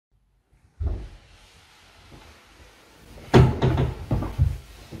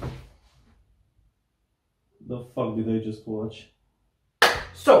the fuck did I just watch?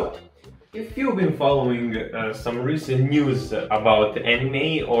 So, if you've been following some recent news about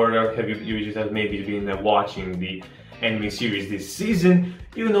anime, or have you just maybe been watching the anime series this season,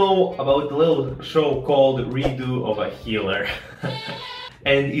 you know about the little show called Redo of a Healer.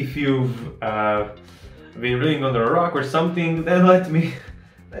 And if you've been reading under a rock or something, then let me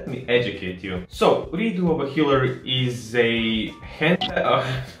educate you. So, Redo of a Healer is a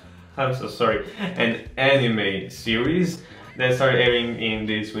I'm so sorry, an anime series that started airing in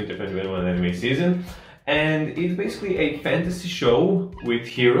this winter 2021 anime season, and it's basically a fantasy show with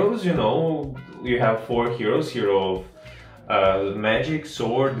heroes. You know, you have 4 heroes: hero of magic,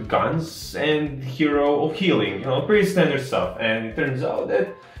 sword, guns, and hero of healing. You know, pretty standard stuff. And it turns out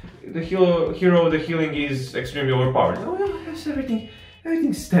that the hero of the healing is extremely overpowered. You know, it's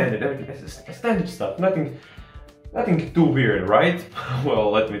everything's standard, standard stuff. Nothing too weird, right?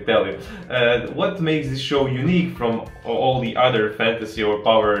 Well, let me tell you. What makes this show unique from all the other fantasy or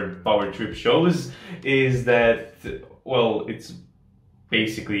power trip shows is that, well, it's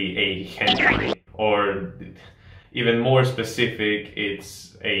basically a hentai, or even more specific,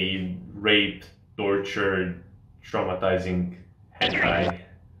 it's a rape, torture, traumatizing hentai.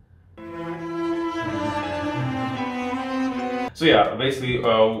 So yeah, basically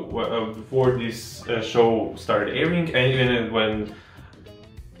before this show started airing, and even when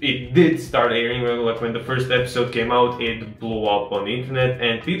it did start airing, like when the first episode came out, it blew up on the internet,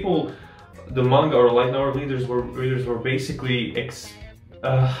 and people, the manga or light novel readers were basically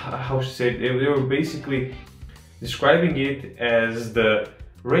how should I say it? They were basically describing it as the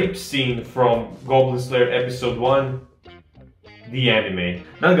rape scene from Goblin Slayer episode 1, the anime.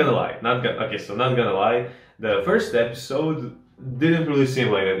 Not gonna lie, not gonna lie. The first episode didn't really seem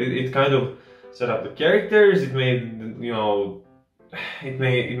like that. It kind of set up the characters. It made, you know, it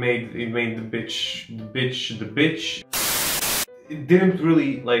made the bitch the bitch. It didn't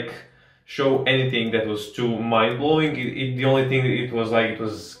really like show anything that was too mind blowing. The only thing it was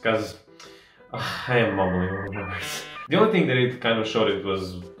because I am mumbling words. The only thing that it kind of showed it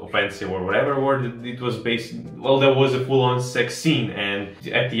was offensive or whatever, or it was based, well, there was a full-on sex scene and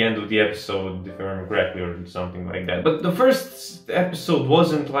at the end of the episode, if I remember correctly, or something like that. But the first episode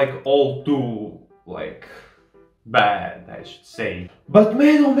wasn't like all too, like, bad, I should say. But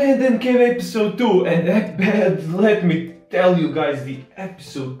man, oh man, then came episode 2, and that bad, let me tell you guys, the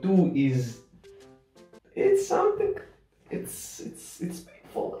episode 2 is, it's something, it's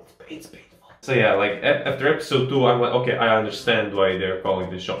painful, it's painful. So yeah, like after episode 2, I'm like, okay, I understand why they're calling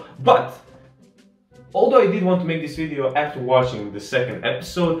this show. But although I did want to make this video after watching the second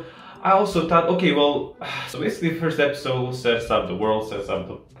episode, I also thought, okay, well, so basically the first episode sets up the world, sets up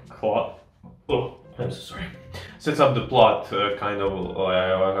the plot. Oh, I'm so sorry. Sets up the plot, kind of,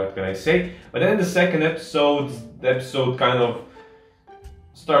 what can I say? But then the second episode, kind of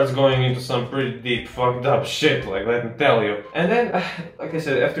starts going into some pretty deep, fucked up shit, like, let me tell you. And then, like I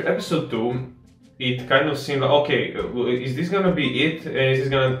said, after episode 2, it kind of seemed like, okay, is this gonna be it? And is this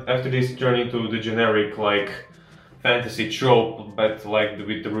gonna, after this, turn into the generic, like, fantasy trope, but, like,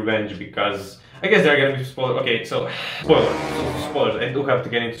 with the revenge, because I guess there are gonna be spoilers. Okay, so, spoilers. I do have to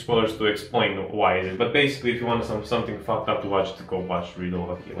get into spoilers to explain why it is. But basically, if you want something fucked up to watch, go watch Redo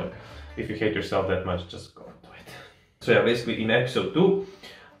of a Healer. If you hate yourself that much, just go into it. So yeah, basically in episode 2,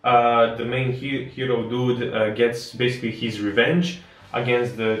 the main hero dude gets basically his revenge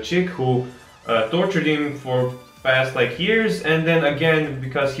against the chick who tortured him for past like years, and then again,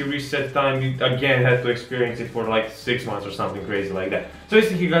 because he reset time, he again had to experience it for like 6 months or something crazy like that. So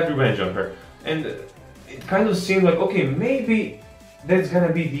basically he got revenge on her, and it kind of seemed like, okay, maybe that's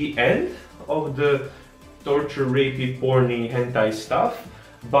gonna be the end of the torture, rapey, porny, hentai stuff,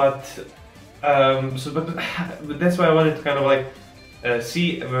 but but that's why I wanted to kind of like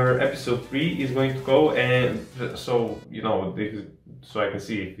see where episode 3 is going to go, and so, you know, so I can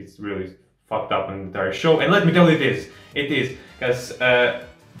see if it's really fucked up in the entire show. And let me tell you, it is, because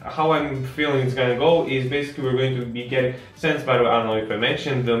how I'm feeling it's gonna go is basically we're going to be getting, since, by the way, I don't know if I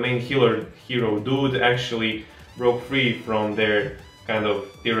mentioned, the main hero dude actually broke free from their kind of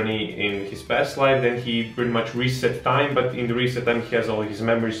tyranny in his past life. Then he pretty much reset time, but in the reset time he has all his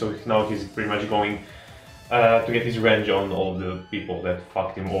memories, so now he's pretty much going to get his revenge on all the people that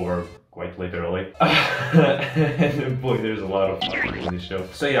fucked him over, quite literally. And boy, there's a lot of fucking in this show.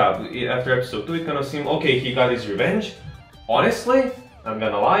 So yeah, after episode 2 it kind of seemed, okay, he got his revenge. Honestly, I'm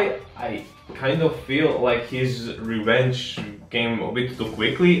gonna lie, I kind of feel like his revenge came a bit too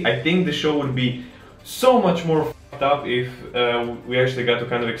quickly. I think the show would be so much more fucked up if we actually got to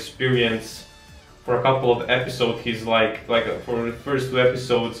kind of experience for a couple of episodes his like for the first 2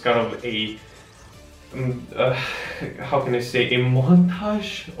 episodes kind of a how can I say, a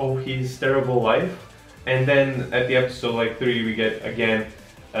montage of his terrible life, and then at the episode like 3 we get again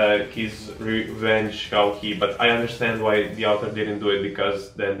his revenge, how he, but I understand why the author didn't do it,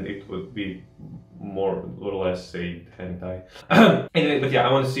 because then it would be more or less a hentai. Anyway, but yeah,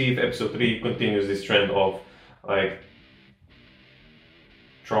 I want to see if episode 3 continues this trend of like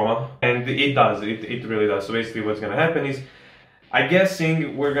trauma, and it does, it really does. So basically what's gonna happen is, I'm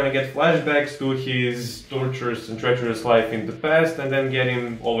guessing we're gonna get flashbacks to his torturous and treacherous life in the past, and then get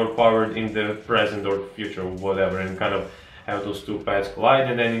him overpowered in the present or future, whatever, and kind of have those two paths collide,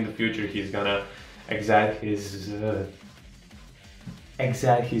 and then in the future he's gonna exact his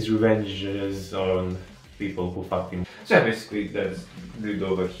revenges on people who fucked him. So yeah, basically that's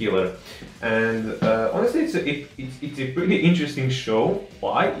the Healer, and honestly it's a pretty interesting show.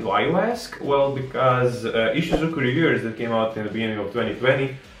 Why you ask? Well, because Ishizuku Reviewers that came out in the beginning of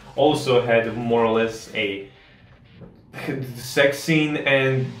 2020 also had more or less a sex scene,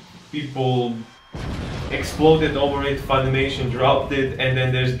 and people exploded over it, Funimation dropped it, and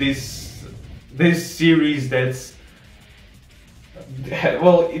then there's this series that's,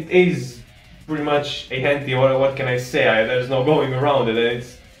 well, it is pretty much a hentai. What can I say? There's no going around it, and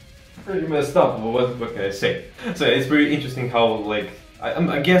it's pretty messed up. What can I say? So it's pretty interesting how, like,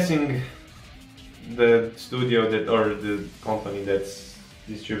 I'm guessing the studio that, or the company that's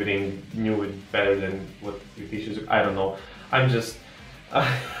distributing knew it better than what it issues. I don't know. I'm just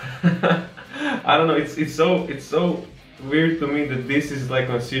I don't know. It's so weird to me that this is like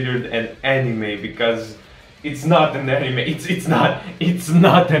considered an anime, because it's not an anime. It's not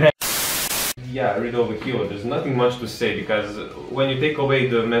an anime. Yeah, read over Healer. There's nothing much to say, because when you take away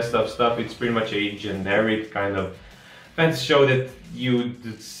the messed up stuff, it's pretty much a generic kind of fantasy show that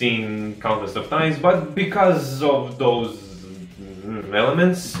you've seen countless of times. But because of those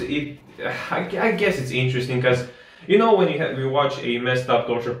elements, I guess it's interesting, because you know, when you watch a messed up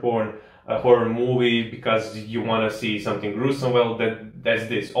torture porn horror movie because you want to see something gruesome, well, that's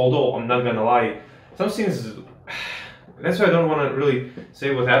this. Although I'm not gonna lie, some scenes. That's why I don't want to really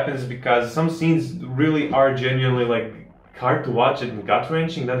say what happens, because some scenes really are genuinely like hard to watch and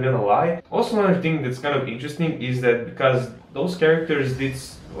gut-wrenching, not gonna lie. Also, another thing that's kind of interesting is that because those characters did,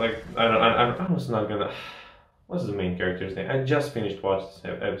 like, I was not gonna. What's the main character's name? I just finished watching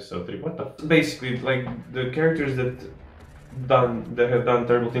episode 3. What the? Basically, like, the characters that have done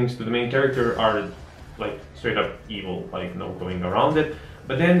terrible things to the main character are like straight up evil, like no going around it.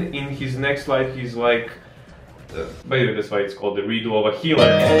 But then in his next life, he's like. By the way, that's why it's called the redo of a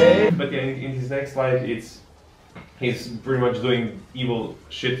healer. But yeah, in his next life, he's pretty much doing evil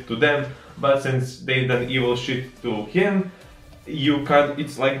shit to them. But since they've done evil shit to him,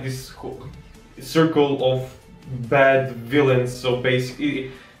 it's like this circle of bad villains. So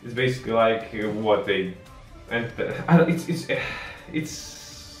basically, it's basically like what they, and I don't, it's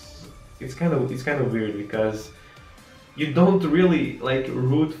kind of weird, because you don't really like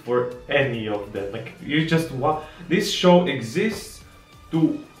root for any of that. Like, you just this show exists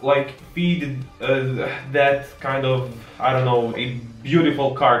to like feed that kind of, I don't know, a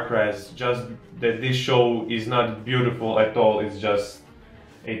beautiful car crash. Just that this show is not beautiful at all. It's just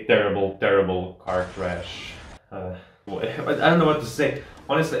a terrible car crash. I don't know what to say.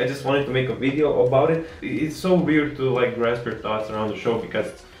 Honestly, I just wanted to make a video about it. It's so weird to like grasp your thoughts around the show,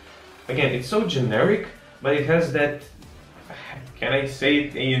 because again, it's so generic, but it has that, can I say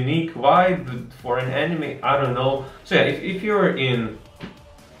it, a unique vibe for an anime? I don't know. So yeah, if you're in,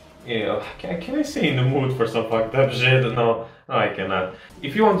 you know, can I say in the mood for some fucked up shit? No, I cannot.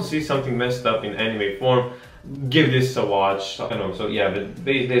 If you want to see something messed up in anime form, give this a watch. I don't know. So yeah, but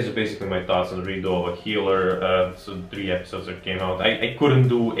these are basically my thoughts on Redo of a Healer. So 3 episodes that came out. I couldn't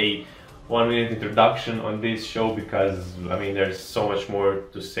do a 1-minute introduction on this show, because I mean there's so much more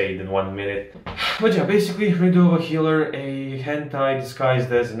to say than 1 minute. But yeah, basically Redo of a Healer, a hentai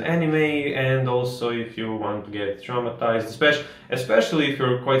disguised as an anime, and also if you want to get traumatized, especially if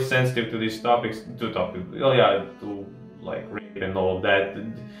you're quite sensitive to these topics, well, yeah, to like rape and all of that,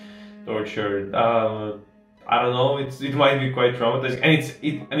 torture. I don't know. It might be quite traumatizing,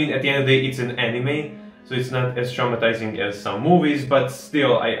 and I mean, at the end of the day, it's an anime. So it's not as traumatizing as some movies, but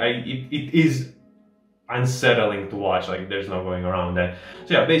still, it is unsettling to watch. Like, there's no going around that.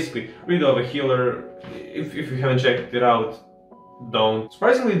 So yeah, basically, Redo of a Healer. If you haven't checked it out, don't.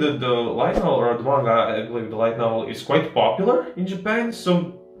 Surprisingly, the light novel, or the manga, I believe the light novel is quite popular in Japan.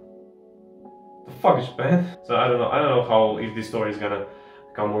 So the fuck is Japan? So I don't know how, if this story is gonna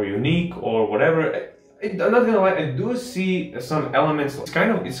become more unique or whatever. I'm not gonna lie, I do see some elements. It's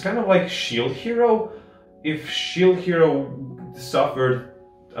kind of like Shield Hero. If Shield Hero suffered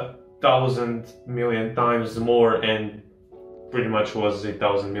a 1,000,000,000 times more and pretty much was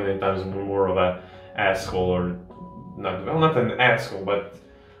 1,000,000,000 times more of a asshole, or not, well, not an asshole, but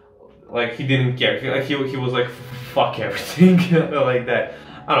like he didn't care. He was like, fuck everything, like that.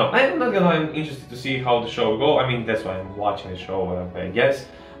 I don't know. I'm interested to see how the show will go. I mean, that's why I'm watching the show, I guess.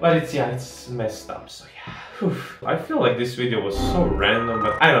 But it's messed up. So yeah. Whew. I feel like this video was so random,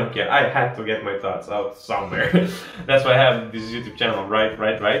 but I don't care. I had to get my thoughts out somewhere. That's why I have this YouTube channel, right?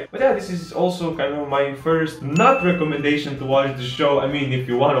 But yeah, this is also kind of my first not recommendation to watch the show. I mean, if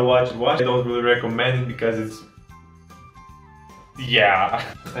you want to watch it, watch. I don't really recommend it because it's... yeah.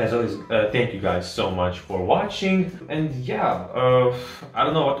 As always, thank you guys so much for watching. And yeah, I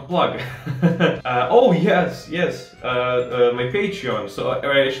don't know what to plug. Oh yes, my Patreon. So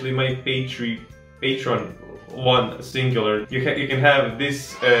actually my Patreon one singular. You can have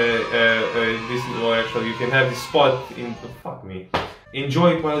this well, actually you can have this spot in... fuck me.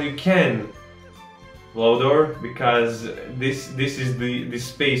 Enjoy it while you can, Lodor, because this is the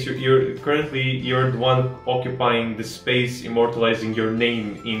space. You're currently the one occupying the space, immortalizing your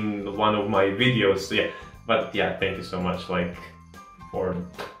name in one of my videos. So yeah, but yeah, thank you so much, like, for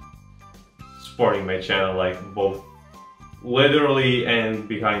supporting my channel, like both literally and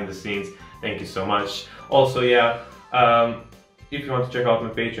behind the scenes. Thank you so much. Also, yeah, if you want to check out my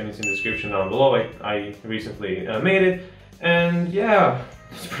Patreon, it's in the description down below. I recently made it, and yeah,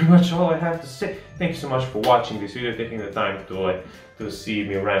 that's pretty much all I have to say. Thank you so much for watching this video, taking the time to see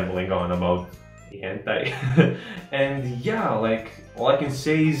me rambling on about hentai. And yeah, like, all I can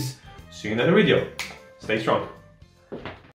say is see you in another video. Stay strong.